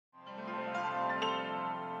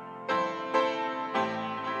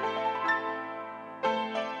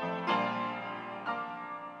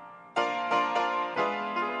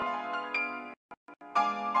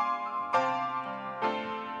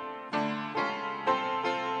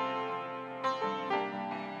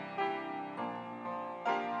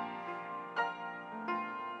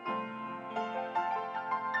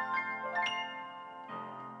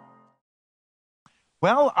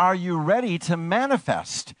Well, are you ready to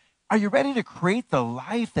manifest? Are you ready to create the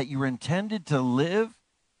life that you were intended to live?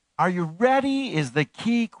 Are you ready is the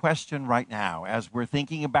key question right now as we're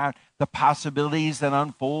thinking about the possibilities that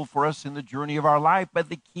unfold for us in the journey of our life. But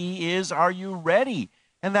the key is, are you ready?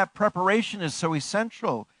 And that preparation is so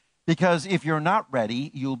essential because if you're not ready,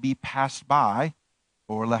 you'll be passed by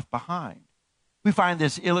or left behind. We find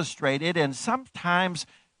this illustrated and sometimes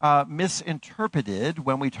misinterpreted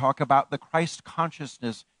when we talk about the Christ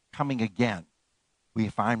consciousness coming again. We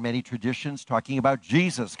find many traditions talking about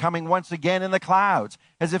Jesus coming once again in the clouds,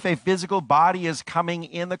 as if a physical body is coming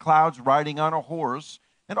in the clouds riding on a horse.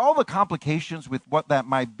 And all the complications with what that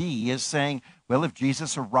might be is saying, well, if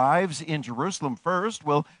Jesus arrives in Jerusalem first,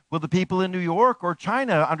 will the people in New York or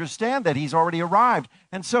China understand that he's already arrived?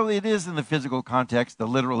 And so it is in the physical context, the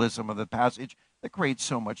literalism of the passage, that creates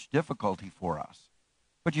so much difficulty for us.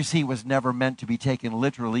 What you see was never meant to be taken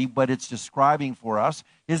literally. What it's describing for us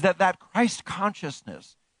is that Christ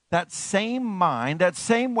consciousness, that same mind, that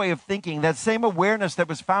same way of thinking, that same awareness that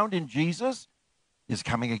was found in Jesus is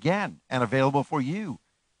coming again and available for you.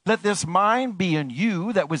 Let this mind be in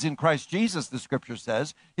you that was in Christ Jesus, the scripture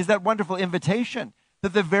says, is that wonderful invitation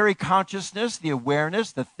that the very consciousness, the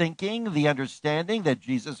awareness, the thinking, the understanding that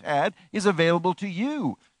Jesus had is available to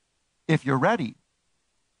you if you're ready.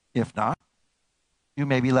 If not, you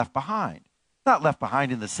may be left behind. Not left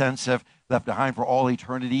behind in the sense of left behind for all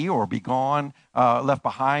eternity or be gone, left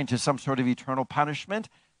behind to some sort of eternal punishment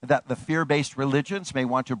that the fear-based religions may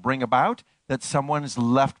want to bring about, that someone's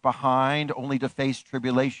left behind only to face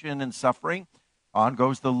tribulation and suffering. On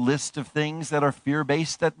goes the list of things that are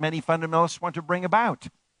fear-based that many fundamentalists want to bring about.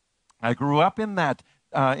 I grew up in that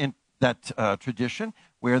tradition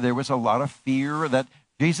where there was a lot of fear that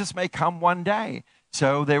Jesus may come one day.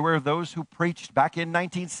 So there were those who preached back in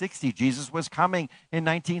 1960. Jesus was coming in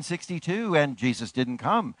 1962, and Jesus didn't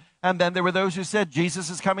come. And then there were those who said Jesus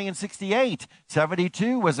is coming in 68.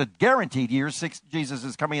 72 was a guaranteed year. Jesus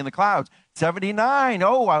is coming in the clouds. 79,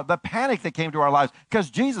 the panic that came to our lives because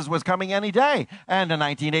Jesus was coming any day. And in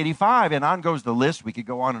 1985, and on goes the list. We could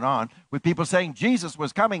go on, with people saying Jesus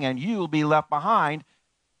was coming and you'll be left behind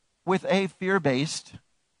with a fear-based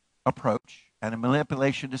approach and a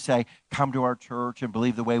manipulation to say, come to our church and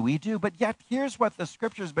believe the way we do. But yet, here's what the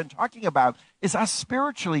scripture has been talking about, is us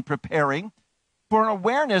spiritually preparing for an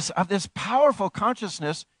awareness of this powerful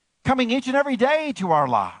consciousness coming each and every day to our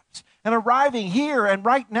lives and arriving here and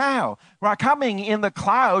right now. We're coming in the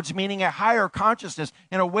clouds, meaning a higher consciousness,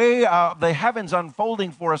 in a way of the heavens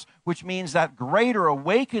unfolding for us, which means that greater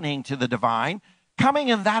awakening to the divine, coming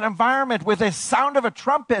in that environment with a sound of a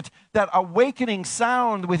trumpet, that awakening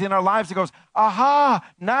sound within our lives that goes, aha,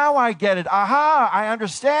 now I get it. Aha, I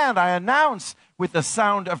understand. I announce with the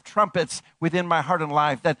sound of trumpets within my heart and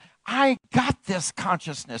life that I got this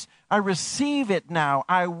consciousness. I receive it now.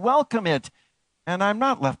 I welcome it. And I'm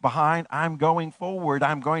not left behind. I'm going forward.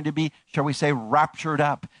 I'm going to be, shall we say, raptured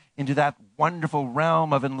up into that wonderful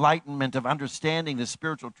realm of enlightenment, of understanding the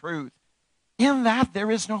spiritual truth. In that,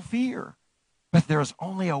 there is no fear. But there's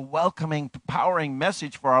only a welcoming, empowering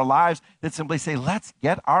message for our lives that simply say, let's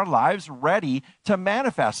get our lives ready to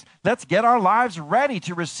manifest. Let's get our lives ready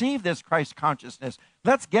to receive this Christ consciousness.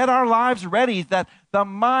 Let's get our lives ready that the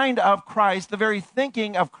mind of Christ, the very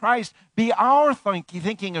thinking of Christ, be our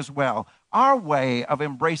thinking as well, our way of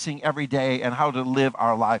embracing every day and how to live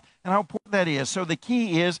our life and how important that is. So the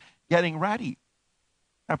key is getting ready.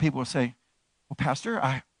 Now people will say, well, Pastor,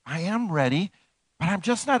 I am ready, but I'm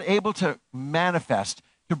just not able to manifest,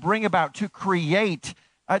 to bring about, to create.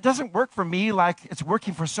 It doesn't work for me like it's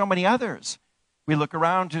working for so many others. We look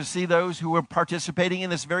around to see those who are participating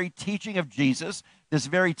in this very teaching of Jesus, this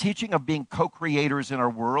very teaching of being co-creators in our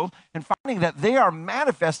world, and finding that they are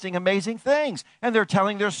manifesting amazing things. And they're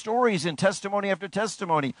telling their stories in testimony after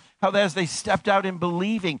testimony, how as they stepped out in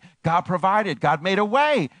believing, God provided, God made a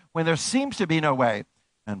way when there seems to be no way.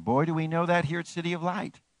 And boy, do we know that here at City of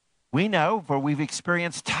Light. We know, for we've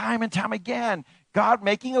experienced time and time again, God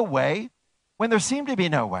making a way when there seemed to be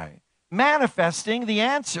no way, manifesting the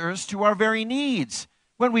answers to our very needs.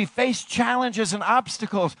 When we faced challenges and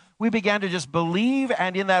obstacles, we began to just believe,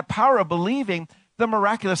 and in that power of believing, the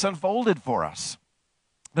miraculous unfolded for us.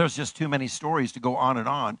 There's just too many stories to go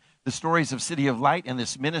on. The stories of City of Light and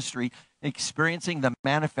this ministry experiencing the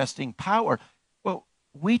manifesting power. Well,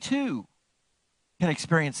 we too can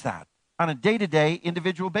experience that on a day-to-day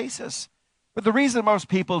individual basis. But the reason most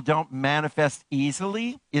people don't manifest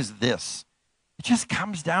easily is this. It just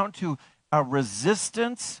comes down to a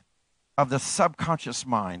resistance of the subconscious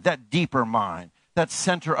mind, that deeper mind, that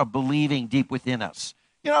center of believing deep within us.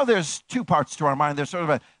 You know, there's two parts to our mind. There's sort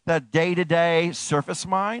of that day-to-day surface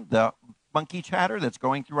mind, the monkey chatter that's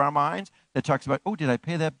going through our minds that talks about, oh, did I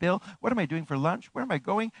pay that bill? What am I doing for lunch? Where am I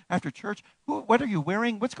going after church? What are you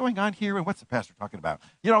wearing? What's going on here? And what's the pastor talking about?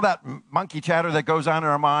 You know, that monkey chatter that goes on in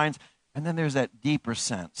our minds. And then there's that deeper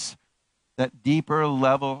sense, that deeper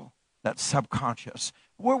level, that subconscious,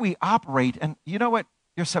 where we operate. And you know what?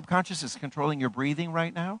 Your subconscious is controlling your breathing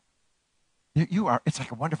right now. It's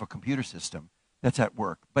like a wonderful computer system that's at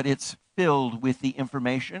work, but it's filled with the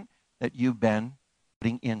information that you've been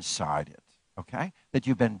putting inside it, okay? That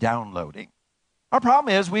you've been downloading. Our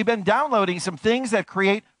problem is we've been downloading some things that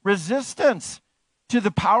create resistance to the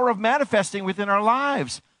power of manifesting within our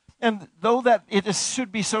lives. And though that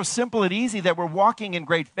should be so simple and easy that we're walking in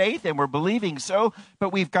great faith and we're believing so,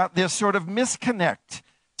 but we've got this sort of misconnect.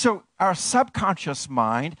 So our subconscious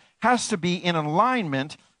mind has to be in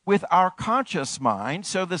alignment with our conscious mind.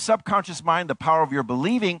 So the subconscious mind, the power of your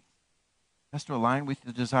believing, has to align with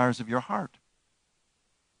the desires of your heart.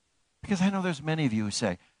 Because I know there's many of you who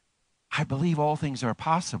say, I believe all things are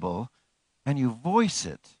possible, and you voice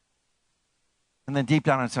it. And then deep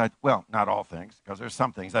down inside, well, not all things, because there's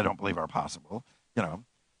some things I don't believe are possible. You know,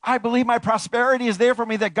 I believe my prosperity is there for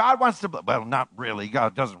me, that God wants to, well, not really.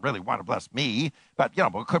 God doesn't really want to bless me, but, you know,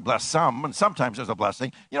 but could bless some, and sometimes there's a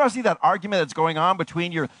blessing. You know, see that argument that's going on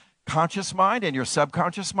between your conscious mind and your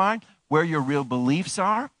subconscious mind, where your real beliefs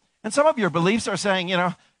are? And some of your beliefs are saying, you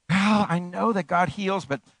know, well, I know that God heals,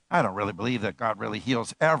 but I don't really believe that God really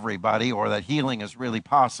heals everybody or that healing is really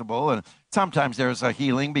possible. And sometimes there's a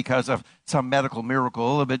healing because of some medical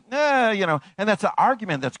miracle, but, you know, and that's an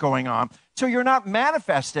argument that's going on. So you're not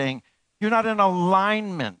manifesting. You're not in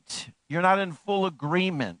alignment. You're not in full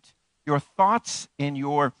agreement. Your thoughts in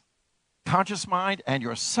your conscious mind and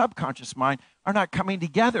your subconscious mind are not coming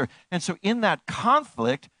together. And so in that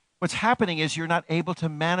conflict, what's happening is you're not able to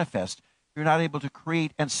manifest. You're not able to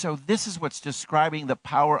create. And so this is what's describing the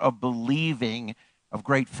power of believing, of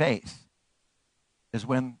great faith, is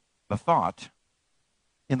when the thought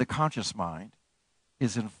in the conscious mind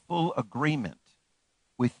is in full agreement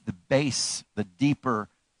with the base, the deeper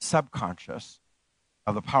subconscious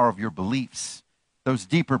of the power of your beliefs, those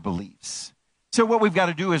deeper beliefs. So what we've got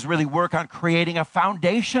to do is really work on creating a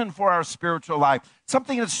foundation for our spiritual life,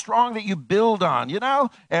 something that's strong that you build on. You know,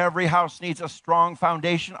 every house needs a strong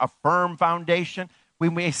foundation, a firm foundation. We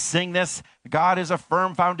may sing this, God is a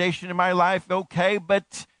firm foundation in my life. Okay,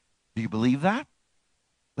 but do you believe that?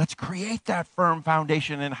 Let's create that firm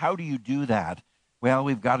foundation. And how do you do that? Well,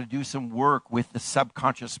 we've got to do some work with the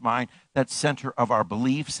subconscious mind, that center of our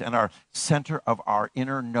beliefs and our center of our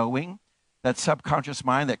inner knowing. That subconscious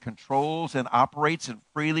mind that controls and operates and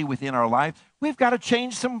freely within our life. We've got to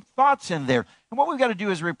change some thoughts in there. And what we've got to do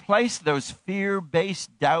is replace those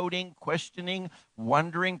fear-based, doubting, questioning,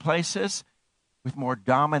 wondering places with more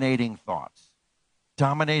dominating thoughts.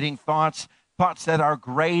 Dominating thoughts, thoughts that are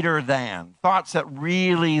greater than, thoughts that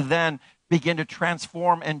really then begin to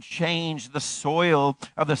transform and change the soil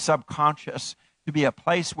of the subconscious to be a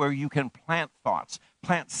place where you can plant thoughts,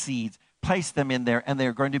 plant seeds, place them in there, and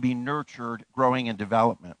they're going to be nurtured, growing in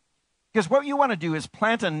development. Because what you want to do is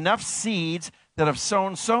plant enough seeds that have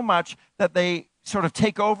sown so much that they sort of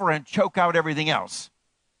take over and choke out everything else.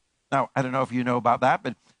 Now, I don't know if you know about that,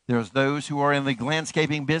 but there's those who are in the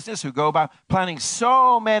landscaping business who go about planting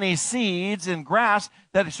so many seeds in grass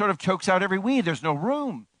that it sort of chokes out every weed. There's no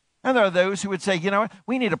room. And there are those who would say, you know what,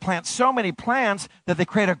 we need to plant so many plants that they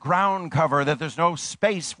create a ground cover, that there's no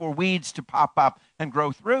space for weeds to pop up and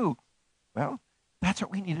grow through. Well, that's what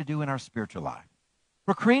we need to do in our spiritual life.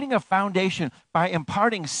 We're creating a foundation by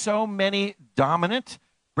imparting so many dominant,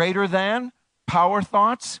 greater than, power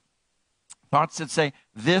thoughts, thoughts that say,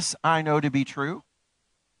 this I know to be true.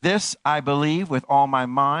 This I believe with all my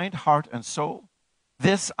mind, heart, and soul.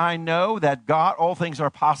 This I know that God, all things are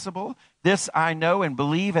possible. This I know and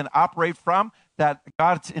believe and operate from, that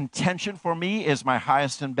God's intention for me is my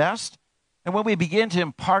highest and best. And when we begin to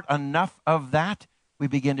impart enough of that, we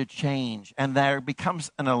begin to change, and there becomes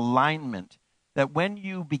an alignment that when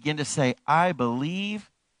you begin to say, I believe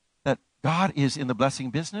that God is in the blessing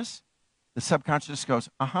business, the subconscious goes,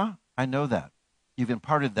 I know that. You've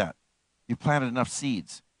imparted that. You planted enough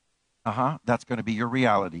seeds. That's going to be your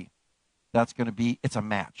reality. That's going to be, it's a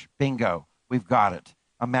match. Bingo. We've got it.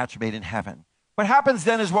 A match made in heaven. What happens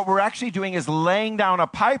then is what we're actually doing is laying down a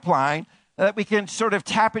pipeline that we can sort of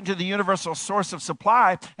tap into the universal source of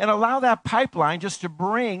supply and allow that pipeline just to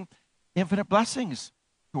bring infinite blessings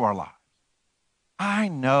to our lives. I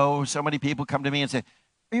know so many people come to me and say,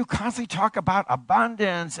 you constantly talk about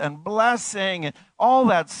abundance and blessing and all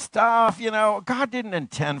that stuff. You know, God didn't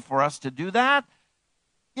intend for us to do that.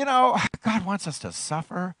 You know, God wants us to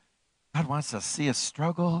suffer God wants to see us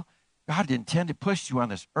struggle. God didn't intend to push you on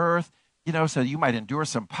this earth, so you might endure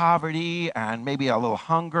some poverty and maybe a little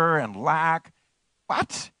hunger and lack.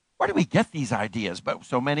 What? Where do we get these ideas? But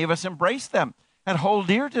so many of us embrace them and hold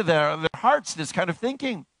dear to their hearts this kind of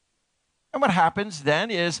thinking. And what happens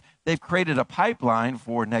then is they've created a pipeline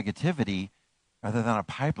for negativity rather than a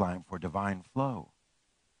pipeline for divine flow.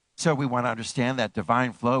 So we want to understand that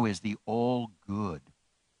divine flow is the all good.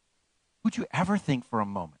 Would you ever think for a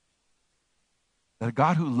moment that a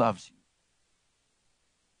God who loves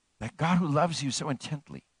you so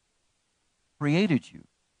intently, created you,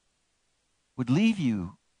 would leave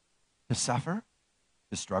you to suffer,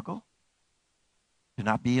 to struggle, to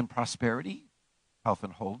not be in prosperity, health,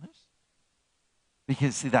 and wholeness?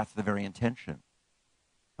 Because, see, that's the very intention.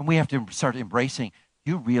 And we have to start embracing,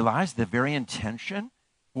 do you realize the very intention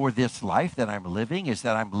for this life that I'm living is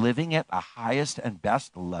that I'm living at the highest and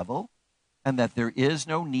best level, and that there is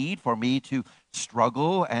no need for me to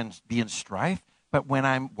struggle and be in strife? But when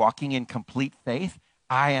I'm walking in complete faith,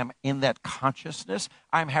 I am in that consciousness.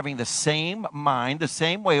 I'm having the same mind, the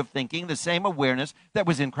same way of thinking, the same awareness that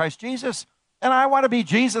was in Christ Jesus. And I want to be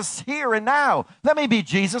Jesus here and now. Let me be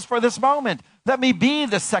Jesus for this moment. Let me be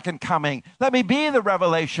the second coming. Let me be the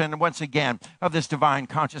revelation, once again, of this divine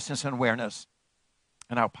consciousness and awareness.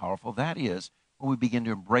 And how powerful that is when we begin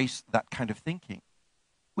to embrace that kind of thinking.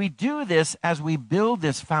 We do this as we build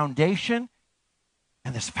this foundation,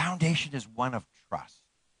 and this foundation is one of trust.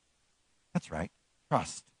 That's right,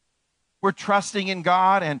 trust. We're trusting in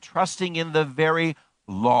God and trusting in the very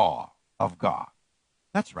law of God.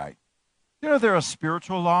 That's right. There are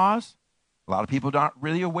spiritual laws. A lot of people aren't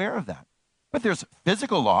really aware of that. But there's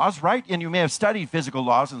physical laws, right? And you may have studied physical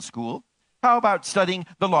laws in school. How about studying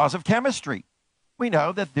the laws of chemistry? We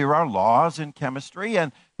know that there are laws in chemistry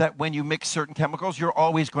and that when you mix certain chemicals, you're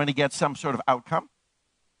always going to get some sort of outcome.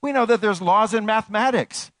 We know that there's laws in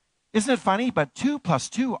mathematics. Isn't it funny? But 2 plus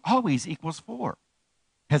 2 always equals 4.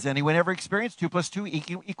 Has anyone ever experienced 2 plus 2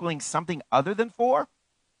 equaling something other than 4?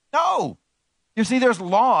 No. You see, there's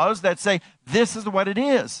laws that say this is what it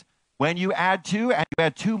is. When you add 2 and you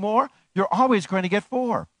add 2 more, you're always going to get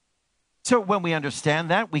 4. So when we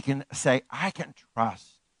understand that, we can say, I can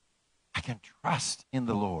trust in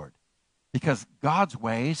the Lord, because God's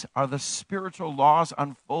ways are the spiritual laws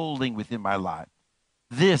unfolding within my life.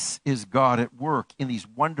 This is God at work in these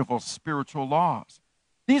wonderful spiritual laws.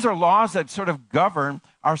 These are laws that sort of govern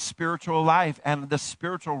our spiritual life and the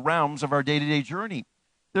spiritual realms of our day-to-day journey.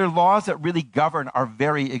 They're laws that really govern our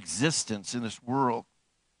very existence in this world.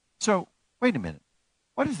 So, wait a minute.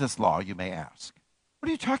 What is this law, you may ask? What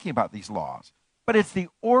are you talking about, these laws? But it's the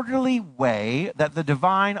orderly way that the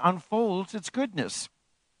divine unfolds its goodness.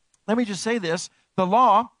 Let me just say this. The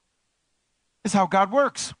law is how God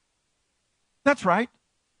works. That's right.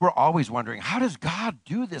 We're always wondering, how does God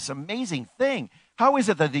do this amazing thing? How is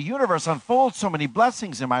it that the universe unfolds so many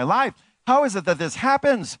blessings in my life? How is it that this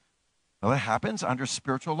happens? Well, it happens under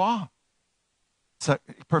spiritual law. So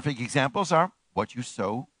perfect examples are what you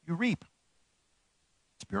sow, you reap.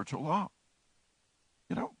 Spiritual law.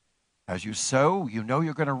 As you sow, you know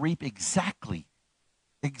you're going to reap exactly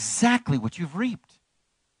what you've reaped.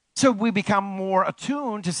 So we become more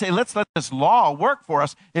attuned to say, let's let this law work for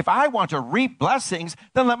us. If I want to reap blessings,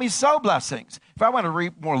 then let me sow blessings. If I want to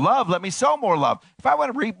reap more love, let me sow more love. If I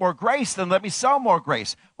want to reap more grace, then let me sow more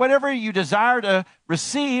grace. Whatever you desire to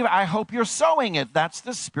receive, I hope you're sowing it. That's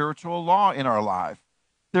the spiritual law in our life.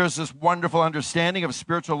 There's this wonderful understanding of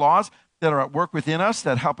spiritual laws that are at work within us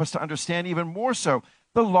that help us to understand even more so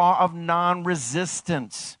the law of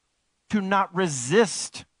non-resistance, to not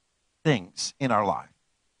resist things in our life.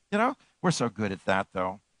 We're so good at that,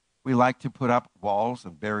 though. We like to put up walls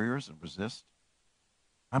and barriers and resist.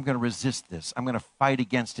 I'm going to resist this. I'm going to fight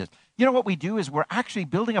against it. What we do is we're actually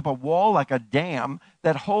building up a wall like a dam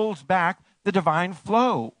that holds back the divine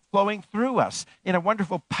flow flowing through us in a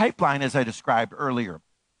wonderful pipeline, as I described earlier.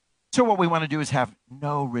 So what we want to do is have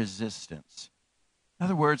no resistance. In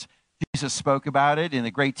other words, Jesus spoke about it in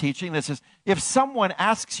a great teaching that says, if someone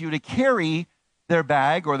asks you to carry their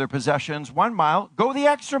bag or their possessions 1 mile, go the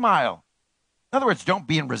extra mile. In other words, don't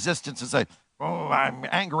be in resistance and say, oh, I'm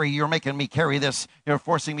angry, you're making me carry this, you're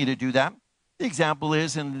forcing me to do that. The example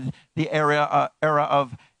is in the era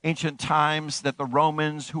of ancient times that the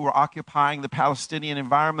Romans who were occupying the Palestinian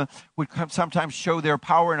environment would sometimes show their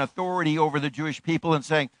power and authority over the Jewish people and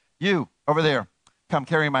saying, you, over there, come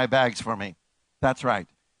carry my bags for me. That's right.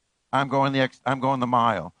 I'm going the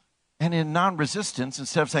mile. And in non-resistance,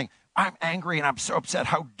 instead of saying, I'm angry and I'm so upset,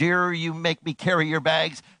 how dare you make me carry your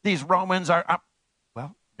bags? These Romans are,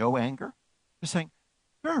 well, no anger. Just saying,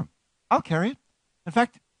 sure, I'll carry it. In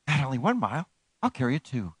fact, Not only 1 mile, I'll carry it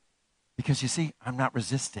 2. Because you see, I'm not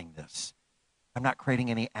resisting this. I'm not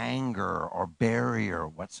creating any anger or barrier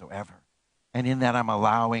whatsoever. And in that, I'm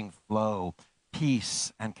allowing flow,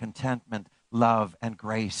 peace and contentment, love and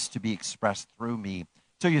grace to be expressed through me.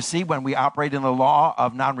 So you see, when we operate in the law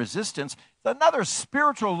of non-resistance, it's another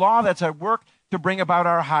spiritual law that's at work to bring about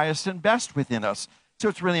our highest and best within us. So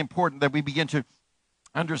it's really important that we begin to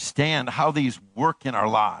understand how these work in our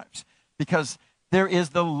lives, because there is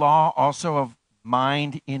the law also of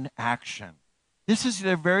mind in action. This is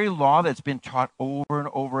the very law that's been taught over and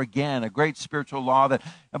over again, a great spiritual law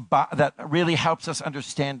that really helps us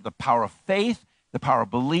understand the power of faith, the power of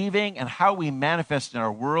believing, and how we manifest in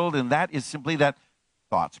our world, and that is simply that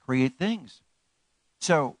thoughts create things.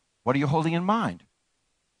 So what are you holding in mind?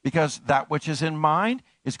 Because that which is in mind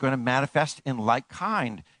is going to manifest in like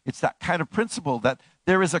kind. It's that kind of principle that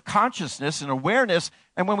there is a consciousness and awareness,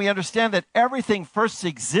 and when we understand that everything first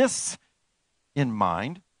exists in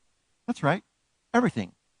mind, that's right,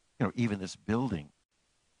 everything, even this building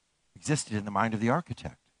existed in the mind of the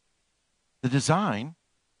architect. The design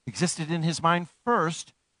existed in his mind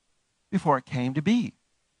first before it came to be.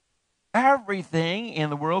 Everything in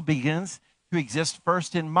the world begins to exist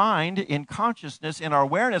first in mind, in consciousness, in our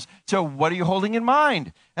awareness. So what are you holding in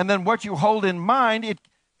mind? And then what you hold in mind,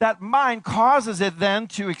 that mind causes it then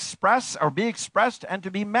to express or be expressed and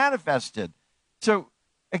to be manifested. So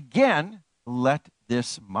again, let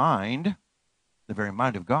this mind, the very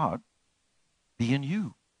mind of God, be in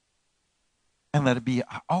you. And let it be,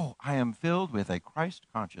 I am filled with a Christ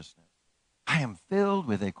consciousness. I am filled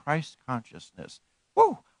with a Christ consciousness.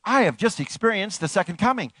 Woo! I have just experienced the second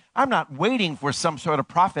coming. I'm not waiting for some sort of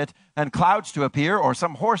prophet and clouds to appear or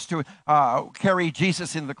some horse to carry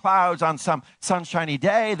Jesus in the clouds on some sunshiny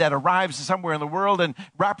day that arrives somewhere in the world and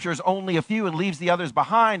raptures only a few and leaves the others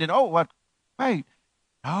behind. And wait,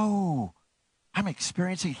 no, I'm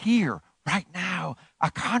experiencing here, right now, a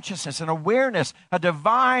consciousness, an awareness, a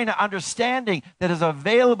divine understanding that is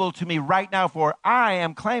available to me right now, for I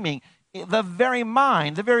am claiming the very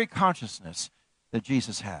mind, the very consciousness that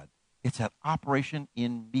Jesus had. It's at operation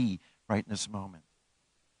in me right in this moment.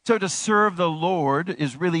 So to serve the Lord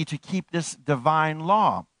is really to keep this divine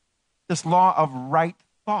law, this law of right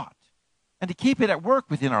thought, and to keep it at work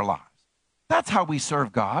within our lives. That's how we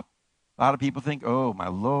serve God. A lot of people think, oh, my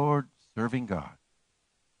Lord, serving God.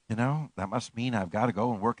 That must mean I've got to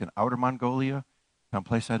go and work in outer Mongolia,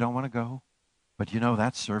 someplace I don't want to go. But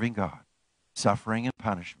that's serving God, suffering and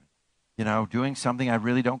punishment. Doing something I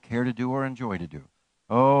really don't care to do or enjoy to do.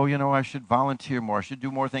 Oh, I should volunteer more. I should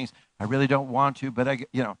do more things I really don't want to, but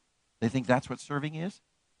they think that's what serving is.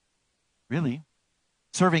 Really,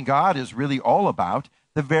 serving God is really all about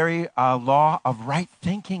the very law of right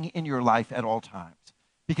thinking in your life at all times.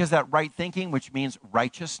 Because that right thinking, which means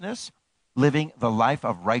righteousness, living the life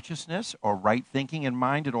of righteousness or right thinking in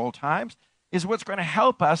mind at all times, is what's going to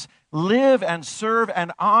help us live and serve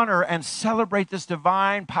and honor and celebrate this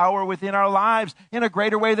divine power within our lives in a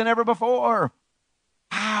greater way than ever before.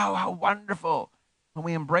 How wonderful when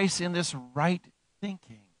we embrace in this right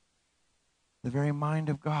thinking the very mind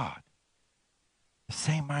of God, the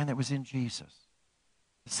same mind that was in Jesus,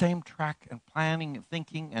 the same track and planning and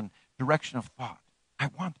thinking and direction of thought. I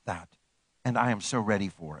want that, and I am so ready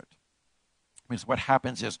for it. Because what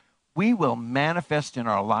happens is we will manifest in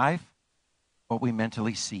our life what we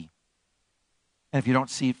mentally see. And if you don't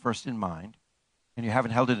see it first in mind, and you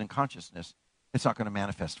haven't held it in consciousness, it's not going to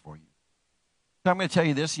manifest for you. So I'm going to tell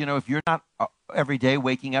you this, if you're not every day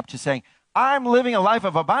waking up to saying, I'm living a life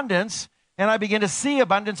of abundance, and I begin to see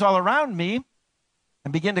abundance all around me,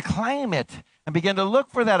 and begin to claim it, and begin to look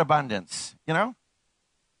for that abundance, I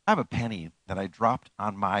have a penny that I dropped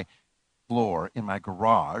on my floor in my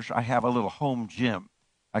garage. I have a little home gym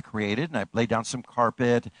I created, and I laid down some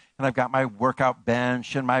carpet, and I've got my workout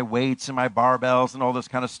bench and my weights and my barbells and all this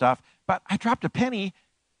kind of stuff. But I dropped a penny,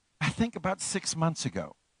 I think about 6 months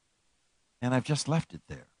ago, and I've just left it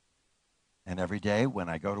there. And every day when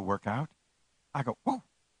I go to work out, I go, whoa,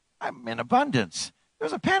 I'm in abundance.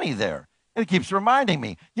 There's a penny there. And it keeps reminding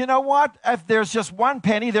me, you know what? If there's just one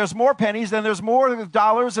penny, there's more pennies, then there's more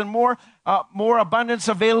dollars and more abundance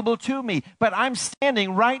available to me. But I'm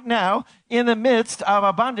standing right now in the midst of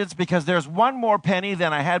abundance because there's one more penny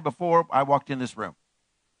than I had before I walked in this room.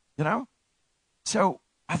 So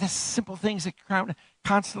the simple things that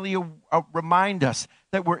constantly remind us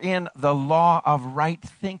that we're in the law of right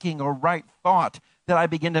thinking or right thought, that I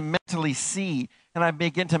begin to mentally see and I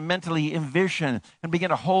begin to mentally envision and begin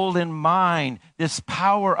to hold in mind this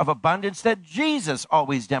power of abundance that Jesus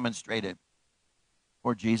always demonstrated.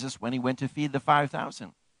 Or Jesus when he went to feed the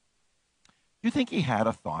 5,000. Do you think he had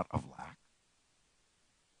a thought of lack?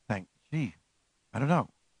 Think, gee, I don't know.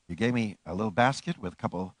 You gave me a little basket with a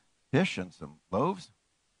couple fish and some loaves.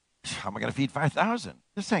 How am I going to feed 5,000?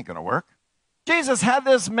 This ain't going to work. Jesus had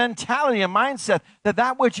this mentality and mindset that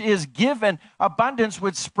that which is given, abundance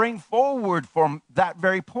would spring forward from that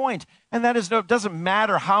very point. And that is, no, it doesn't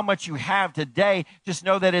matter how much you have today. Just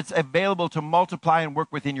know that it's available to multiply and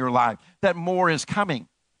work within your life, that more is coming,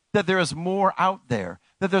 that there is more out there,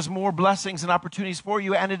 that there's more blessings and opportunities for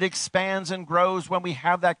you, and it expands and grows when we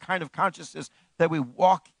have that kind of consciousness that we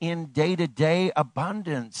walk in day-to-day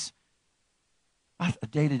abundance, not a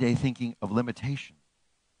day-to-day thinking of limitation.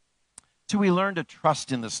 So we learn to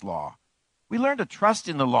trust in this law. We learn to trust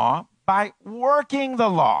in the law by working the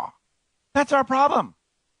law. That's our problem.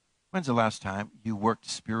 When's the last time you worked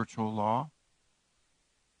spiritual law?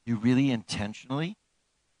 You really intentionally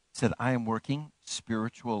said, I am working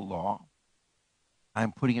spiritual law.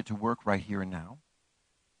 I'm putting it to work right here and now.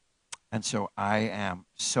 And so I am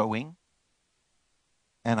sowing,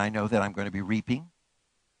 and I know that I'm going to be reaping,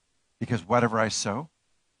 because whatever I sow,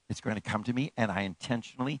 it's going to come to me, and I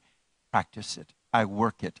intentionally practice it. I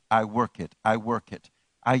work it. I work it. I work it.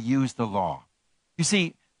 I use the law. You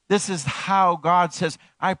see, this is how God says,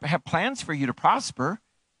 I have plans for you to prosper,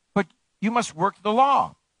 but you must work the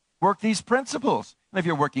law. Work these principles. And if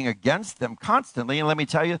you're working against them constantly, and let me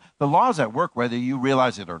tell you, the law is at work whether you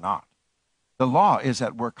realize it or not. The law is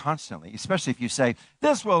at work constantly, especially if you say,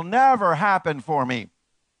 this will never happen for me.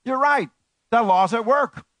 You're right. The law's at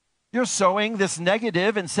work. You're sowing this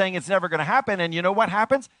negative and saying it's never going to happen. And you know what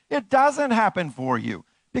happens? It doesn't happen for you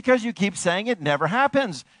because you keep saying it never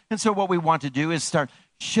happens. And so what we want to do is start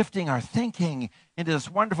shifting our thinking into this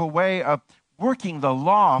wonderful way of working the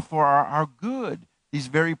law for our good, these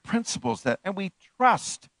very principles and we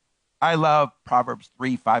trust. I love Proverbs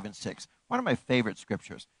 3, 5, and 6. One of my favorite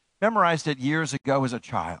scriptures. Memorized it years ago as a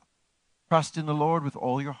child. Trust in the Lord with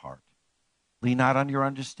all your heart. Lean not on your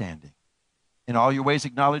understanding. In all your ways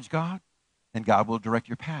acknowledge God, and God will direct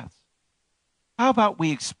your paths. How about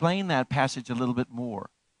we explain that passage a little bit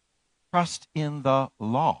more? Trust in the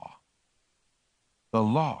law,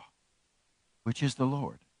 which is the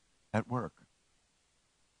Lord at work.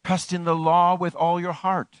 Trust in the law with all your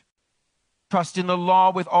heart. Trust in the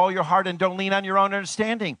law with all your heart and don't lean on your own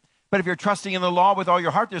understanding. But if you're trusting in the law with all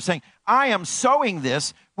your heart, they're saying, I am sowing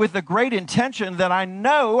this with the great intention that I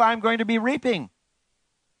know I'm going to be reaping.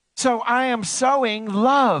 So I am sowing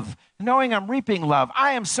love, knowing I'm reaping love.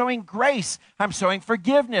 I am sowing grace. I'm sowing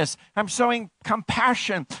forgiveness. I'm sowing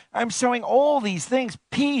compassion. I'm sowing all these things,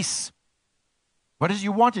 peace. What does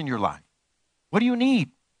you want in your life? What do you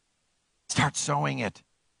need? Start sowing it.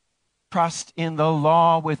 Trust in the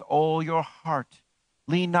law with all your heart.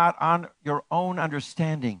 Lean not on your own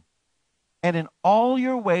understanding. And in all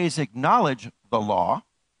your ways acknowledge the law,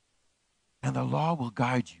 and the law will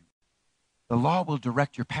guide you. The law will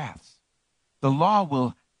direct your paths. The law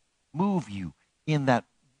will move you in that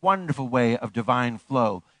wonderful way of divine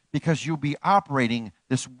flow because you'll be operating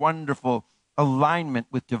this wonderful alignment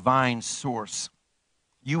with divine source.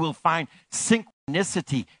 You will find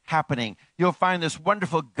synchronicity happening. You'll find this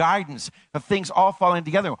wonderful guidance of things all falling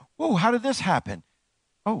together. Whoa, how did this happen?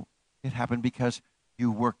 Oh, it happened because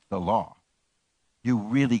you worked the law. You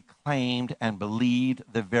really claimed and believed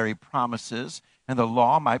the very promises, and the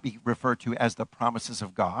law might be referred to as the promises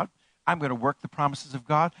of God. I'm going to work the promises of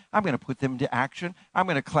God. I'm going to put them into action. I'm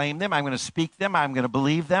going to claim them. I'm going to speak them. I'm going to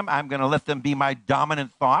believe them. I'm going to let them be my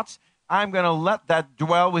dominant thoughts. I'm going to let that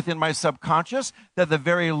dwell within my subconscious, that the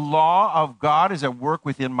very law of God is at work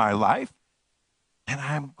within my life. And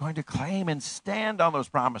I'm going to claim and stand on those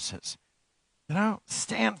promises.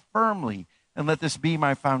 Stand firmly and let this be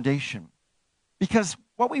my foundation. Because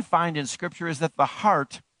what we find in Scripture is that the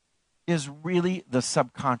heart is really the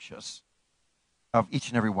subconscious of each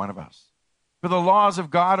and every one of us. For the laws of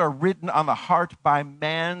God are written on the heart by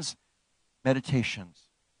man's meditations,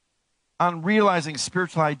 on realizing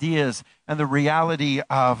spiritual ideas and the reality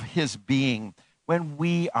of his being. When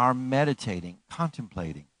we are meditating,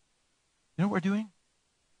 contemplating, you know what we're doing?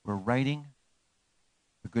 We're writing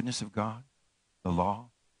the goodness of God, the law,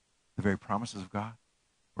 the very promises of God.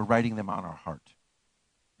 We're writing them on our heart.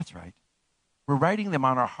 That's right. We're writing them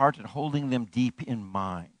on our heart and holding them deep in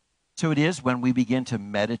mind. So it is when we begin to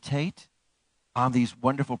meditate on these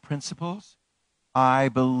wonderful principles, I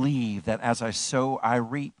believe that as I sow, I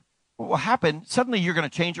reap. What will happen, suddenly you're going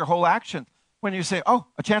to change your whole action. When you say, oh,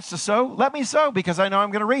 a chance to sow? Let me sow because I know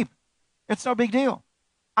I'm going to reap. It's no big deal.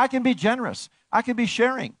 I can be generous. I can be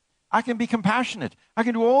sharing. I can be compassionate. I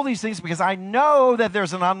can do all these things because I know that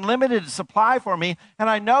there's an unlimited supply for me, and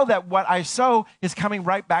I know that what I sow is coming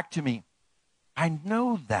right back to me. I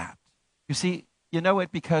know that. You see, you know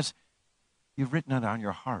it because you've written it on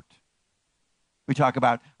your heart. We talk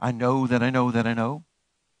about, I know that I know that I know.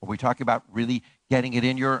 Or we talk about really getting it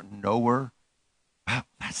in your knower. Wow,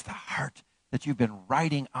 that's the heart that you've been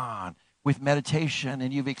writing on with meditation,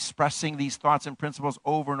 and you've expressing these thoughts and principles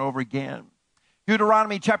over and over again.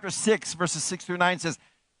 Deuteronomy chapter 6, verses 6 through 9 says,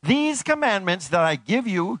 these commandments that I give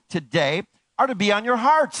you today are to be on your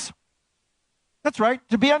hearts. That's right,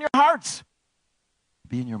 to be on your hearts. To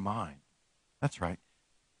be in your mind. That's right.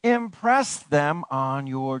 Impress them on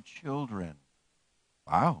your children.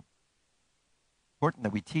 Wow. Important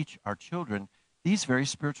that we teach our children these very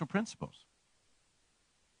spiritual principles.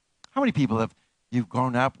 How many people have you've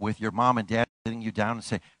grown up with your mom and dad sitting you down and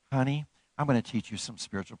say, honey, I'm going to teach you some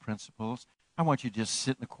spiritual principles. I want you to just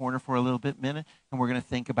sit in the corner for a little minute, and we're going to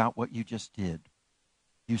think about what you just did.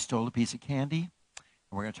 You stole a piece of candy,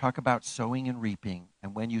 and we're going to talk about sowing and reaping.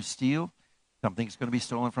 And when you steal, something's going to be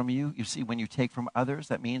stolen from you. You see, when you take from others,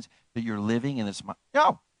 that means that you're living in this.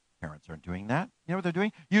 No, parents aren't doing that. You know what they're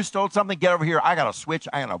doing? You stole something, get over here. I got a switch.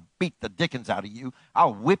 I got to beat the dickens out of you.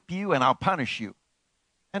 I'll whip you, and I'll punish you.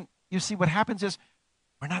 And you see, what happens is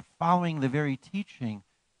we're not following the very teaching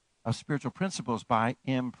of spiritual principles by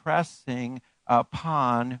impressing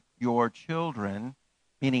upon your children,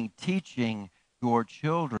 meaning teaching your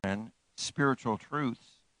children spiritual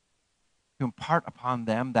truths, to impart upon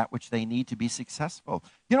them that which they need to be successful.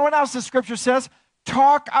 You know what else the scripture says?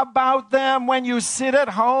 Talk about them when you sit at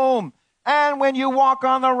home and when you walk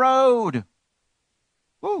on the road.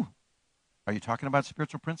 Ooh. Are you talking about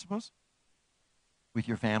spiritual principles? With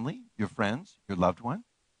your family, your friends, your loved one,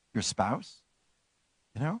 your spouse?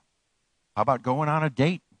 You know? How about going on a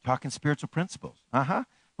date and talking spiritual principles?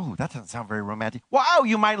 Ooh, that doesn't sound very romantic. Wow,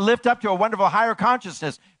 you might lift up to a wonderful higher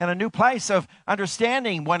consciousness and a new place of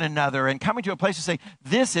understanding one another and coming to a place to say,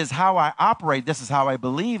 this is how I operate, this is how I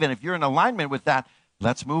believe, and if you're in alignment with that,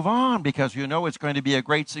 let's move on because you know it's going to be a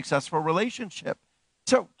great, successful relationship.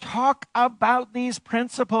 So talk about these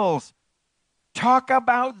principles. Talk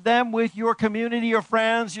about them with your community, your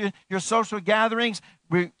friends, your social gatherings.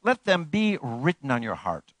 Let them be written on your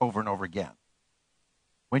heart over and over again.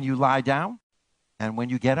 When you lie down and when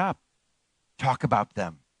you get up, talk about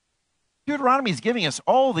them. Deuteronomy is giving us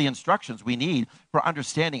all the instructions we need for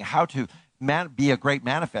understanding how to be a great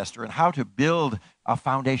manifester and how to build a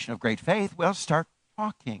foundation of great faith. Well, start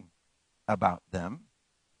talking about them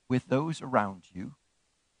with those around you.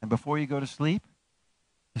 And before you go to sleep,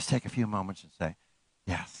 just take a few moments and say,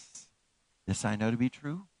 yes, this I know to be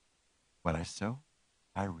true. What I sow,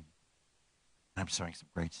 I reap. I'm sowing some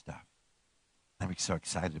great stuff. I'm so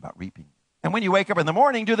excited about reaping. And when you wake up in the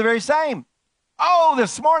morning, do the very same. Oh,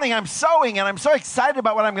 this morning I'm sowing, and I'm so excited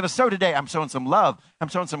about what I'm going to sow today. I'm sowing some love. I'm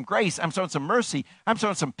sowing some grace. I'm sowing some mercy. I'm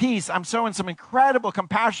sowing some peace. I'm sowing some incredible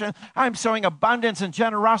compassion. I'm sowing abundance and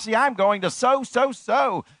generosity. I'm going to sow, sow,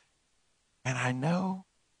 sow. And I know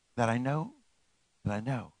that I know that I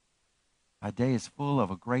know my day is full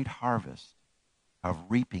of a great harvest of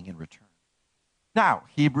reaping in return. Now,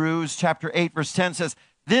 Hebrews chapter 8, verse 10 says,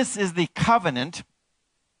 this is the covenant,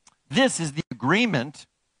 this is the agreement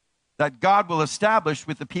that God will establish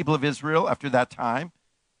with the people of Israel after that time,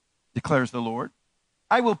 declares the Lord.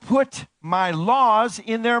 I will put my laws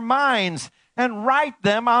in their minds and write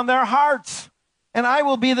them on their hearts. And I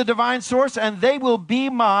will be the divine source, and they will be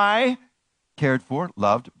my cared for,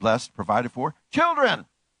 loved, blessed, provided for children.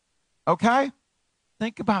 Okay?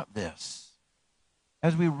 Think about this.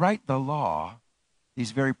 As we write the law,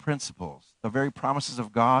 these very principles, the very promises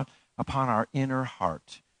of God upon our inner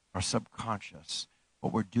heart, our subconscious,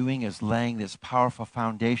 what we're doing is laying this powerful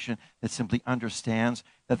foundation that simply understands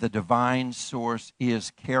that the divine source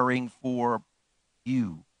is caring for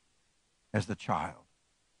you as the child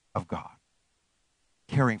of God.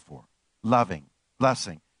 Caring for, loving,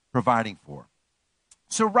 blessing, providing for.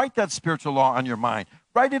 So write that spiritual law on your mind.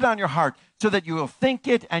 Write it on your heart so that you will think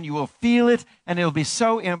it and you will feel it, and it will be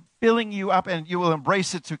so filling you up, and you will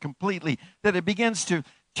embrace it so completely that it begins to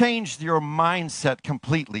change your mindset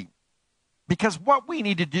completely. Because what we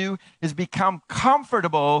need to do is become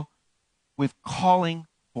comfortable with calling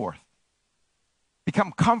forth.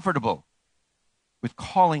 Become comfortable with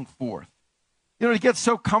calling forth. You know, it gets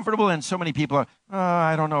so comfortable, and so many people are,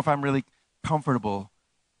 I don't know if I'm really comfortable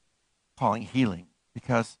calling healing.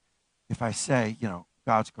 Because if I say,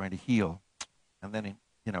 God's going to heal, and then,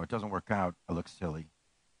 it doesn't work out, I look silly.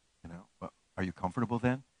 Well, are you comfortable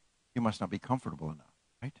then? You must not be comfortable enough,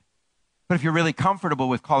 right? But if you're really comfortable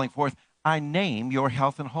with calling forth, I name your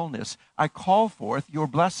health and wholeness. I call forth your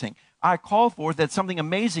blessing. I call forth that something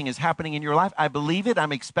amazing is happening in your life. I believe it.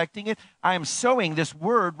 I'm expecting it. I am sowing this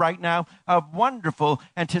word right now of wonderful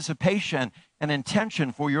anticipation and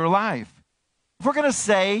intention for your life. If we're going to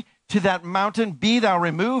say to that mountain, be thou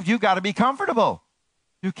removed, you got to be comfortable.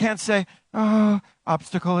 You can't say, oh,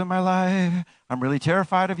 obstacle in my life. I'm really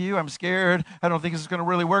terrified of you. I'm scared. I don't think this is going to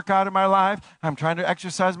really work out in my life. I'm trying to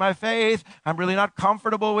exercise my faith. I'm really not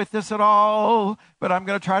comfortable with this at all. But I'm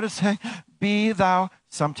going to try to say, be thou,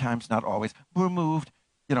 sometimes, not always, removed.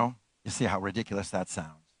 You see how ridiculous that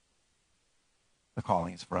sounds. The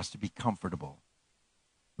calling is for us to be comfortable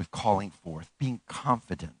with calling forth, being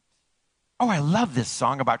confident. Oh, I love this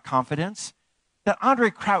song about confidence that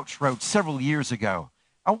Andre Crouch wrote several years ago.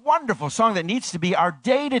 A wonderful song that needs to be our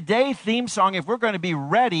day-to-day theme song if we're going to be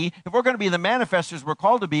ready, if we're going to be the manifestors we're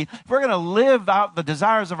called to be, if we're going to live out the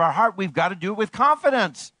desires of our heart, we've got to do it with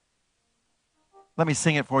confidence. Let me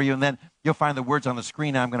sing it for you, and then you'll find the words on the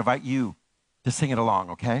screen. I'm going to invite you to sing it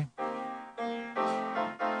along, okay?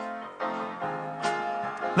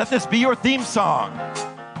 Let this be your theme song.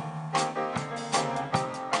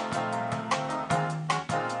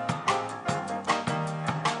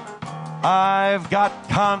 I've got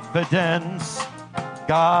confidence.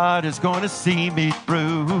 God is going to see me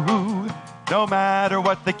through. No matter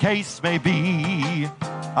what the case may be,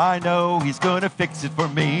 I know He's going to fix it for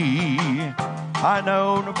me. I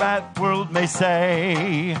know no matter what the world may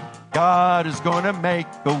say, God is going to make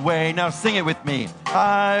a way. Now sing it with me.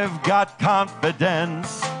 I've got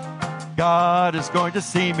confidence. God is going to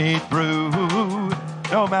see me through.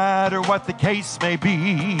 No matter what the case may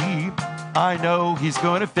be, I know He's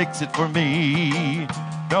going to fix it for me.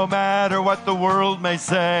 No matter what the world may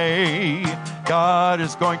say, God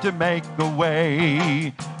is going to make a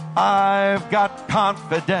way. I've got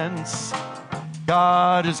confidence.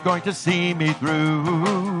 God is going to see me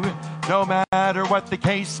through. No matter what the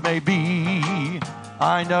case may be,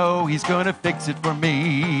 I know He's going to fix it for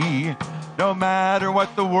me. No matter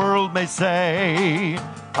what the world may say,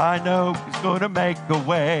 I know He's going to make a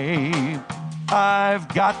way. I've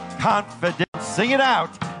got confidence. Sing it out.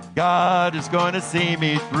 God is going to see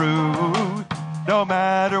me through. No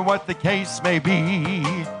matter what the case may be,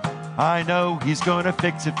 I know He's going to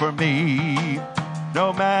fix it for me.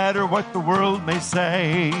 No matter what the world may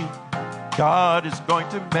say, God is going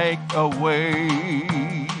to make a way.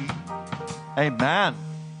 Amen.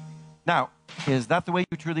 Now, is that the way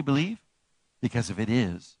you truly believe? Because if it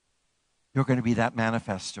is, you're going to be that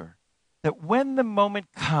manifester. That when the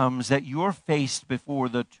moment comes that you're faced before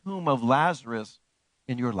the tomb of Lazarus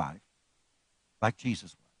in your life, like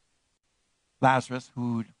Jesus was. Lazarus,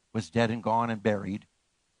 who was dead and gone and buried,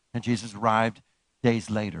 and Jesus arrived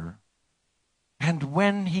days later. And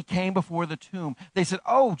when He came before the tomb, they said,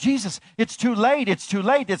 oh, Jesus, it's too late. It's too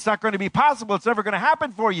late. It's not going to be possible. It's never going to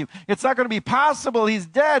happen for you. It's not going to be possible. He's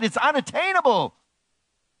dead. It's unattainable.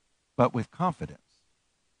 But with confidence,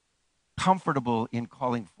 comfortable in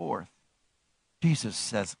calling forth, Jesus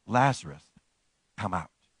says, Lazarus, come out.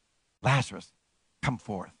 Lazarus, come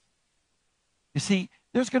forth. You see,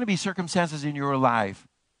 there's going to be circumstances in your life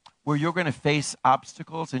where you're going to face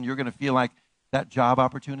obstacles and you're going to feel like that job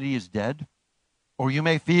opportunity is dead. Or you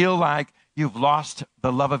may feel like you've lost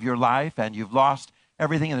the love of your life and you've lost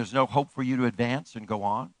everything and there's no hope for you to advance and go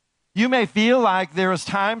on. You may feel like there's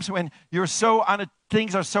times when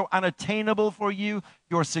things are so unattainable for you,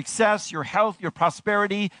 your success, your health, your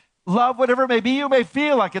prosperity, love, whatever it may be, you may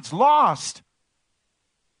feel like it's lost.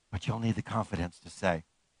 But you'll need the confidence to say,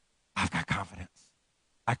 I've got confidence.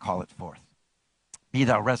 I call it forth. Be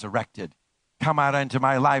thou resurrected. Come out into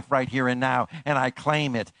my life right here and now, and I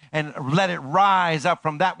claim it. And let it rise up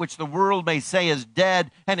from that which the world may say is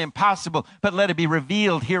dead and impossible, but let it be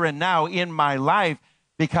revealed here and now in my life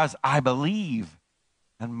because I believe,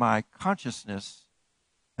 and my consciousness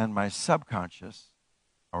and my subconscious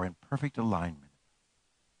are in perfect alignment.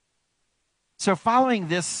 So following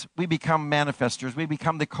this, we become manifestors. We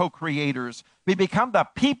become the co-creators. We become the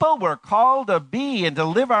people we're called to be and to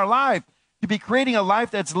live our life, to be creating a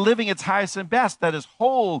life that's living its highest and best, that is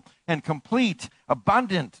whole and complete,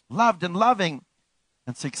 abundant, loved and loving,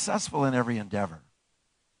 and successful in every endeavor.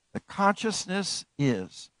 The consciousness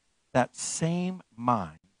is that same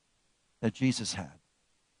mind that Jesus had,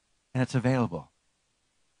 and it's available.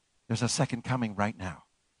 There's a second coming right now,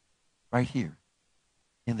 right here,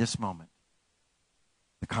 in this moment.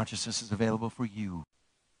 The consciousness is available for you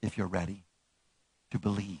if you're ready to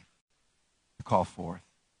believe, to call forth,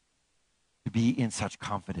 to be in such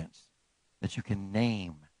confidence that you can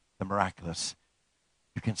name the miraculous.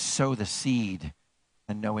 You can sow the seed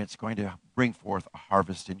and know it's going to bring forth a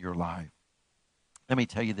harvest in your life. Let me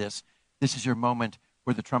tell you this. This is your moment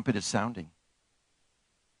where the trumpet is sounding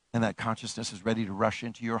and that consciousness is ready to rush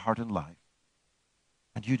into your heart and life,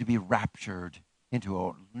 and you to be raptured into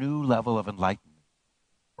a new level of enlightenment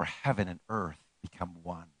where heaven and earth become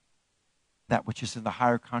one. That which is in the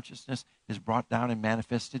higher consciousness is brought down and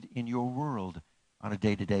manifested in your world on a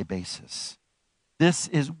day-to-day basis. This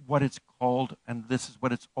is what it's called, and this is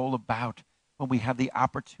what it's all about when we have the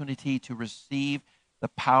opportunity to receive the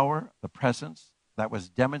power, the presence that was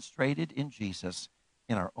demonstrated in Jesus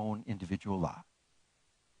in our own individual life.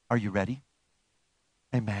 Are you ready?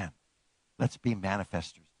 Amen. Let's be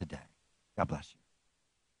manifestors today. God bless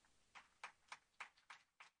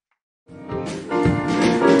you.